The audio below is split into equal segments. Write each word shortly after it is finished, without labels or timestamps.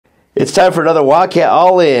It's time for another Wildcat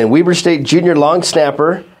All In. Weber State Junior long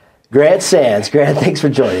snapper, Grant Sands. Grant, thanks for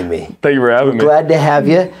joining me. Thank you for having me. Glad to have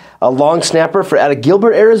you. A long snapper out of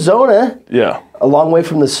Gilbert, Arizona. Yeah. A long way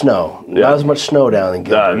from the snow. Yeah. Not as much snow down in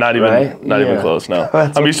Gilbert, not even close, no.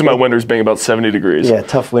 I'm used to my winters being about 70 degrees. Yeah,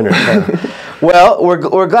 tough winter. Well,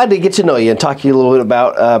 we're glad to get to know you and talk to you a little bit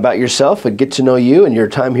about yourself and get to know you and your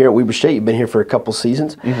time here at Weber State. You've been here for a couple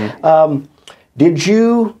seasons. Mm-hmm. Did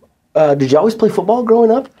you always play football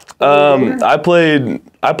growing up? I played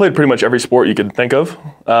pretty much every sport you could think of.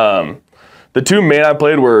 The two main I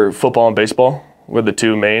played were football and baseball. Were the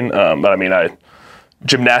two main. But I mean,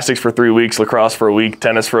 gymnastics for 3 weeks, lacrosse for a week,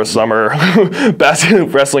 tennis for a summer,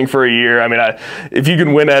 wrestling for a year. I mean, if you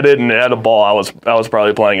can win at it and had a ball, I was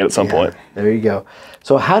probably playing it at some point. There you go.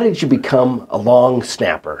 So how did you become a long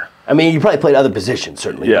snapper? I mean, you probably played other positions,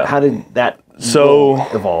 certainly. Yeah. How did that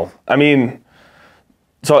evolve? I mean,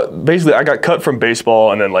 so basically I got cut from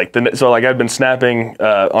baseball, and then I'd been snapping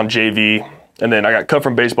on JV, and then I got cut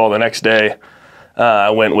from baseball the next day. I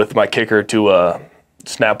went with my kicker to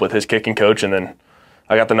snap with his kicking coach, and then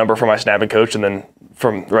I got the number from my snapping coach, and then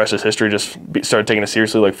from the rest is history. Just started taking it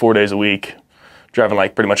seriously, like 4 days a week, driving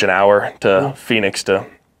like pretty much an hour to Phoenix to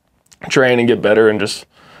train and get better and just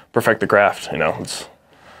perfect the craft. You know,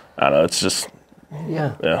 I don't know. It's just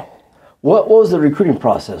yeah. What was the recruiting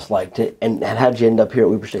process like, and how did you end up here at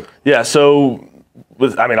Weber State? Yeah, so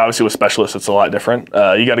obviously with specialists, it's a lot different.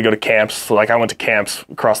 You got to go to camps. So like I went to camps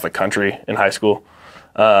across the country in high school.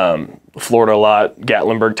 Florida a lot,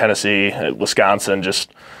 Gatlinburg, Tennessee, Wisconsin,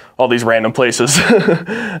 just all these random places.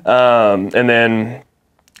 And then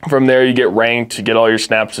from there you get ranked, you get all your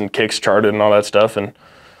snaps and kicks charted and all that stuff. And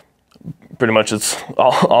pretty much it's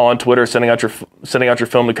all on Twitter, sending out your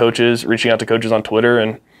film to coaches, reaching out to coaches on Twitter,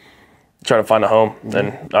 and trying to find a home.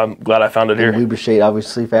 And I'm glad I found it here. Weber State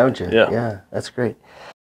obviously found you. Yeah, that's great.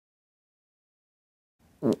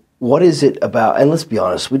 What is it about, and let's be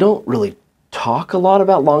honest, we don't really talk a lot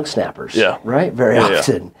about long snappers, right? Very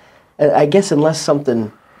often. And I guess unless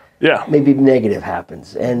something maybe negative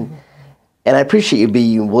happens. And I appreciate you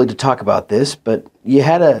being willing to talk about this, but you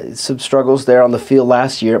had some struggles there on the field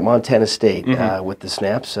last year at Montana State with the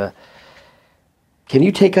snaps. Can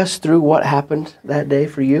you take us through what happened that day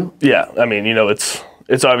for you? Yeah, I mean, you know,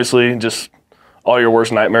 it's obviously just all your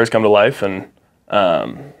worst nightmares come to life, and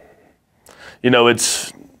you know,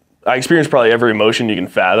 I experienced probably every emotion you can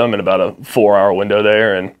fathom in about a 4-hour window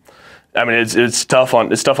there, and I mean, it's tough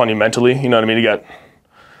on you mentally. You know what I mean? You got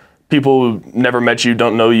people who never met you,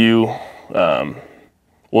 don't know you,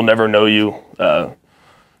 will never know you.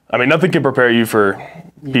 I mean, nothing can prepare you for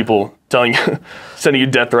people sending you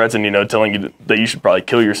death threats, and telling you that you should probably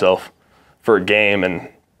kill yourself for a game. And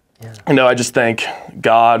I just thank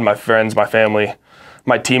God, my friends, my family,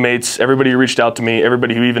 my teammates, everybody who reached out to me,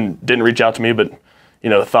 everybody who even didn't reach out to me, but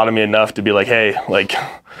thought of me enough to be like, hey, like,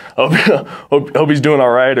 hope he's doing all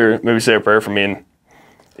right, or maybe say a prayer for me.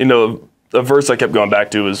 And a verse I kept going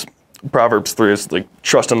back to was Proverbs 3. It's like,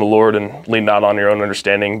 trust in the Lord and lean not on your own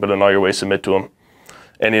understanding, but in all your ways submit to Him.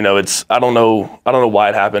 And I don't know why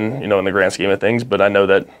it happened, in the grand scheme of things, but I know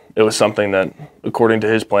that it was something that, according to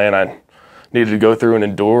His plan, I needed to go through and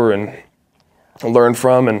endure and learn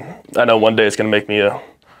from. And I know one day it's going to make me a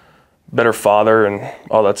better father and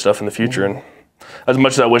all that stuff in the future. And as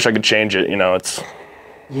much as I wish I could change it, it's...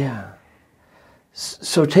 Yeah.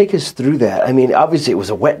 So take us through that. I mean, obviously it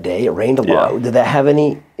was a wet day. It rained a lot. Did that have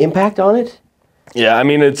any impact on it? Yeah, I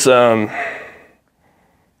mean, it's...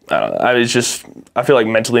 I don't know. I feel like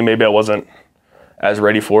mentally maybe I wasn't as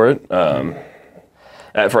ready for it,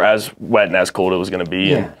 for as wet and as cold it was going to be.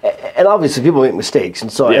 Yeah. And obviously people make mistakes,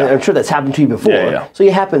 and so I'm sure that's happened to you before. Yeah. So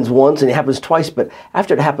it happens once and it happens twice, but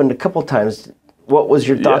after it happened a couple times, what was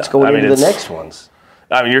your thoughts going into the next ones?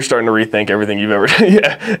 I mean, you're starting to rethink everything you've ever,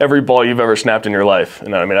 every ball you've ever snapped in your life.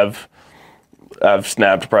 I mean, I've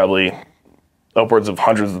snapped probably upwards of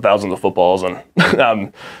hundreds of thousands of footballs, and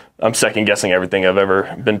I'm second guessing everything I've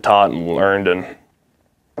ever been taught and learned. And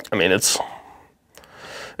I mean, it's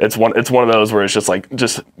one of those where it's just like,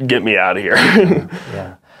 just get me out of here.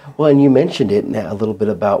 Yeah. Well, and you mentioned it a little bit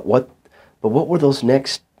about what were those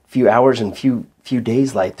next few hours and few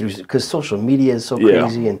days like, because social media is so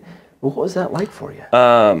crazy, and what was that like for you?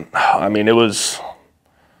 I mean, it was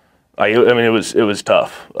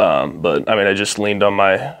tough. But I mean, I just leaned on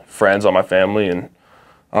my friends, on my family, and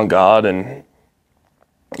on God, and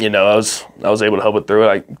I was able to help it through it.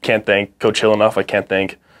 I can't thank Coach Hill enough. I can't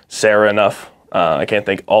thank Sarah enough. I can't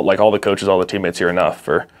thank all the coaches, all the teammates here enough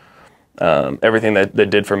for everything that they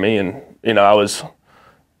did for me. And I was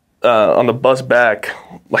on the bus back,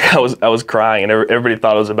 like I was crying, and everybody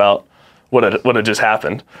thought it was about what had just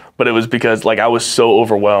happened. But it was because like I was so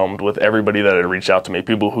overwhelmed with everybody that had reached out to me,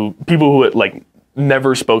 people who had like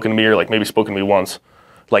never spoken to me or like maybe spoken to me once,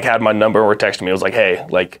 like had my number or texted me. It was like, hey,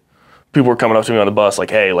 like people were coming up to me on the bus, like,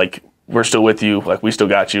 hey, like we're still with you, like we still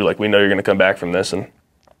got you, like we know you're gonna come back from this. And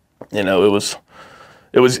you know, it was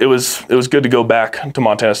good to go back to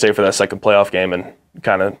Montana State for that second playoff game and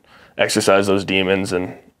kind of exercise those demons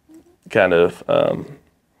and kind of.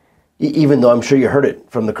 Even though I'm sure you heard it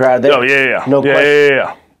from the crowd there. Oh yeah. No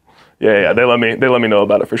question. Yeah. They let me know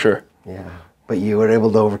about it for sure. Yeah, but you were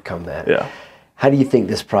able to overcome that. Yeah. How do you think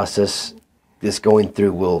this process, this going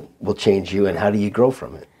through, will change you, and how do you grow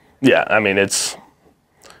from it? Yeah, I mean, it's,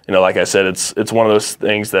 you know, like I said, it's one of those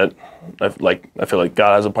things that I feel like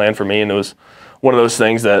God has a plan for me, and it was one of those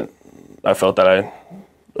things that I felt that it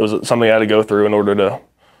was something I had to go through in order to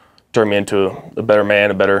turn me into a better man,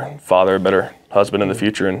 a better father, a better husband in the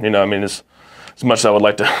future. And, you know, I mean, as much as I would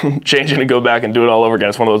like to change it and go back and do it all over again,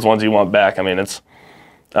 it's one of those ones you want back. I mean,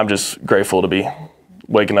 I'm just grateful to be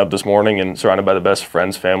waking up this morning and surrounded by the best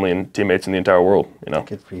friends, family, and teammates in the entire world, you know.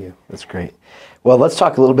 Good for you. That's great. Well, let's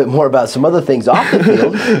talk a little bit more about some other things off the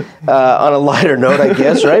field on a lighter note, I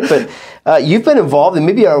guess, right? But you've been involved, and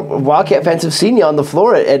maybe our Wildcat fans have seen you on the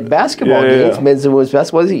floor at basketball games, men's and women's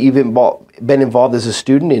basketball. You've been involved as a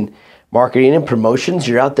student in marketing and promotions.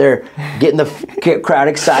 You're out there getting the crowd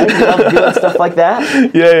excited. You love doing stuff like that?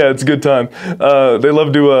 Yeah, it's a good time. They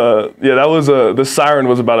love to, that was, the siren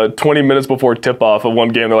was about 20 minutes before tip-off of one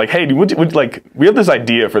game. They're like, hey, dude, would we have this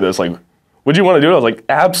idea for this, like, would you want to do it? I was like,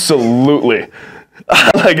 absolutely.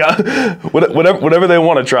 Like, whatever they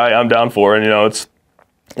want to try, I'm down for. And, you know,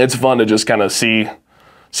 it's fun to just kind of see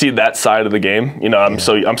that side of the game. You know, I'm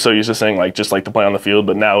so used to saying, like, just like to play on the field,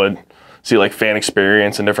 but now see like fan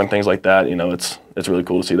experience and different things like that. You know, it's really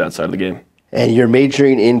cool to see that side of the game. And you're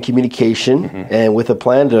majoring in communication and with a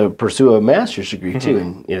plan to pursue a master's degree too.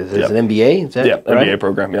 And there's an MBA. Is that right? MBA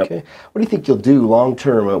program. Yeah. Okay. What do you think you'll do long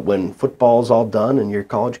term when football's all done and your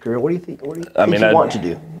college career? What do you think? You want to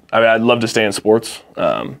do? I mean, I'd love to stay in sports.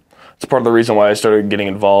 It's part of the reason why I started getting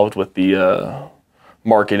involved with the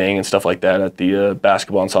marketing and stuff like that at the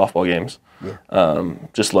basketball and softball games. Yeah.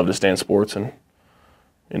 Just love to stay in sports and,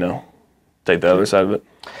 you know, take the other side of it.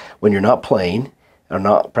 When you're not playing or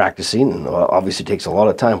not practicing, and obviously it takes a lot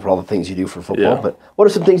of time for all the things you do for football, but what are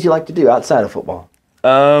some things you like to do outside of football?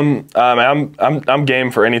 I'm game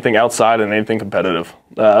for anything outside and anything competitive.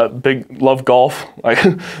 Love golf. I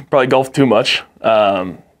probably golf too much.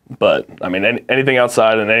 But I mean, anything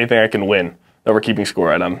outside and anything I can win that we're keeping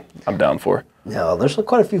score at, I'm down for. No, there's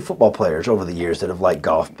quite a few football players over the years that have liked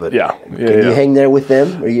golf, but can you hang there with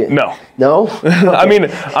them? No. No? I mean,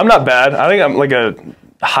 I'm not bad. I think I'm like a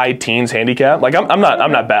high teens handicap. Like I'm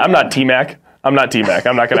not bad. I'm not T-Mac. I'm not T-Mac.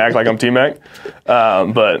 I'm not going to act like I'm T-Mac.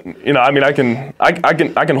 But you know, I mean, I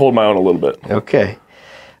can hold my own a little bit. Okay.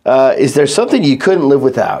 Is there something you couldn't live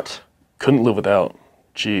without? Couldn't live without.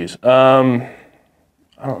 Jeez.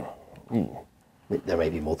 I don't know. Ooh. There may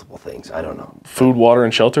be multiple things. I don't know. Food, water,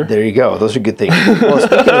 and shelter. There you go. Those are good things. Well,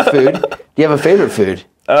 speaking of food, do you have a favorite food?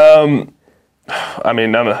 I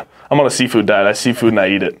mean, I'm on a seafood diet. I see food and I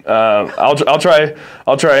eat it. I'll try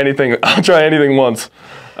anything. I'll try anything once.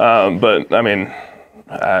 But I mean,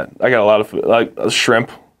 I got a lot of food, like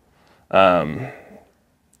shrimp,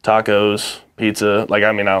 tacos, pizza. Like,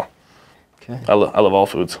 I mean, I love all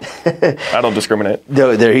foods. I don't discriminate.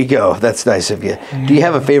 No, there you go. That's nice of you. Do you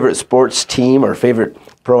have a favorite sports team or favorite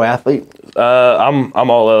pro athlete? I'm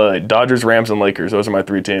all Dodgers, Rams, and Lakers. Those are my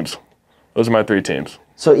three teams.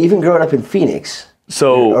 So even growing up in Phoenix.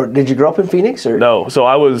 Or did you grow up in Phoenix or no? So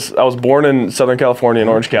I was born in Southern California in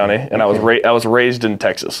Orange County, and I was raised in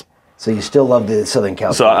Texas. So you still love the Southern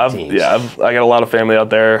California teams. I got a lot of family out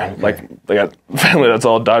there. Okay. Like they got family that's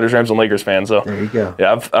all Dodgers, Rams, and Lakers fans. So there you go.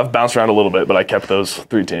 Yeah, I've bounced around a little bit, but I kept those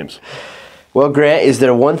three teams. Well, Grant, is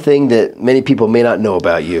there one thing that many people may not know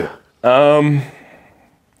about you?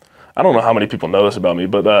 I don't know how many people know this about me,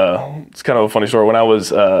 but it's kind of a funny story. When I was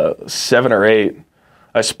 7 or 8,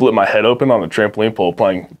 I split my head open on a trampoline pole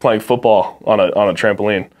playing football on a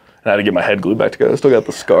trampoline, and I had to get my head glued back together. I still got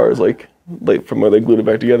the scars like from where they glued it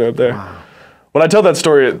back together up there. Wow. When I tell that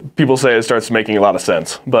story, people say it starts making a lot of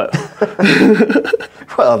sense, but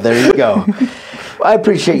well, there you go. I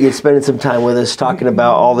appreciate you spending some time with us talking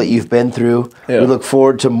about all that you've been through. Yeah. We look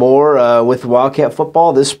forward to more with Wildcat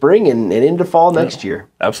football this spring and into fall next year.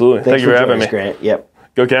 Absolutely. Thank you for having me, Grant. Yep.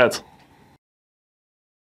 Go Cats.